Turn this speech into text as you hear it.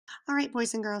All right,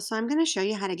 boys and girls, so I'm going to show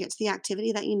you how to get to the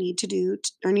activity that you need to do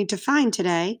or need to find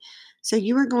today. So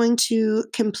you are going to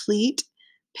complete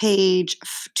page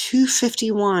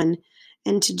 251.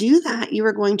 And to do that, you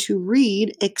are going to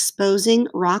read Exposing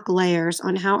Rock Layers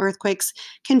on How Earthquakes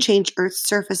Can Change Earth's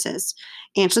Surfaces.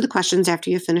 Answer the questions after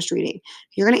you've finished reading.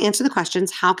 You're going to answer the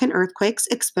questions, how can earthquakes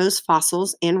expose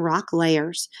fossils and rock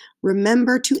layers?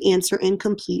 Remember to answer in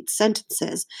complete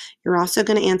sentences. You're also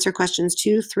going to answer questions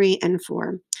 2, 3, and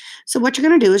 4. So what you're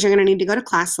going to do is you're going to need to go to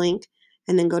ClassLink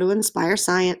and then go to Inspire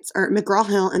Science or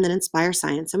McGraw-Hill and then Inspire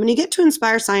Science. And when you get to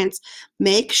Inspire Science,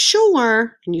 make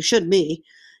sure, and you should be,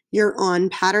 you're on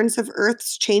Patterns of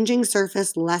Earth's Changing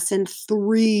Surface Lesson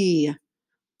 3.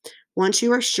 Once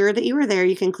you are sure that you are there,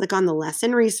 you can click on the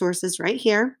lesson resources right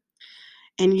here,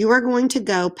 and you are going to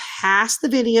go past the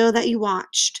video that you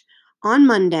watched on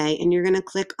Monday, and you're going to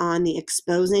click on the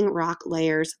Exposing Rock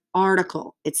Layers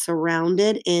article. It's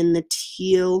surrounded in the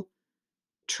teal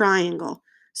triangle.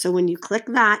 So when you click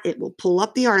that, it will pull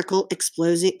up the article,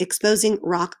 Exposing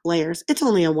Rock Layers. It's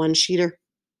only a one-sheeter.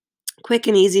 Quick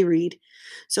and easy read.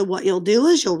 So what you'll do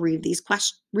is you'll read these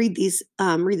read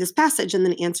this passage and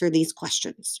then answer these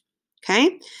questions.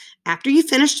 Okay? After you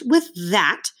finish with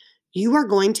that, you are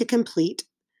going to complete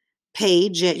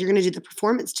you're going to do the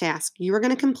performance task. You are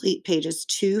going to complete pages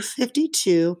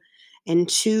 252 and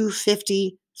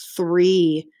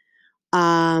 253.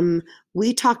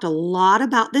 We talked a lot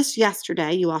about this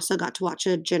yesterday. You also got to watch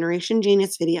a Generation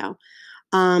Genius video.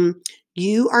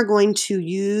 You are going to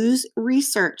use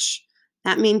research.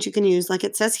 That means you can use, like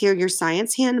it says here, your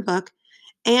science handbook,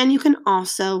 and you can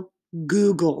also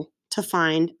Google to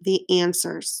find the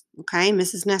answers. Okay,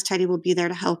 Mrs. Nest Tidy will be there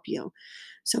to help you.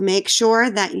 So make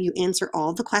sure that you answer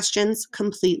all the questions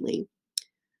completely.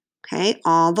 Okay,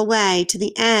 all the way to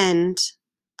the end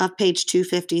of page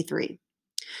 253.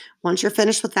 Once you're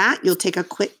finished with that, you'll take a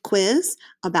quick quiz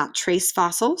about trace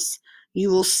fossils. You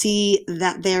will see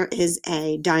that there is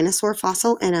a dinosaur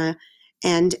fossil and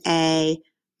a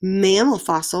mammal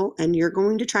fossil, and you're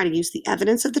going to try to use the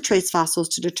evidence of the trace fossils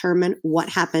to determine what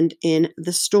happened in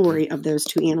the story of those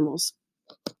two animals.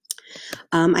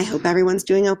 I hope everyone's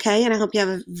doing okay, and I hope you have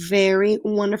a very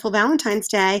wonderful Valentine's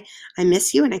Day. I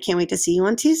miss you, and I can't wait to see you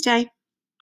on Tuesday.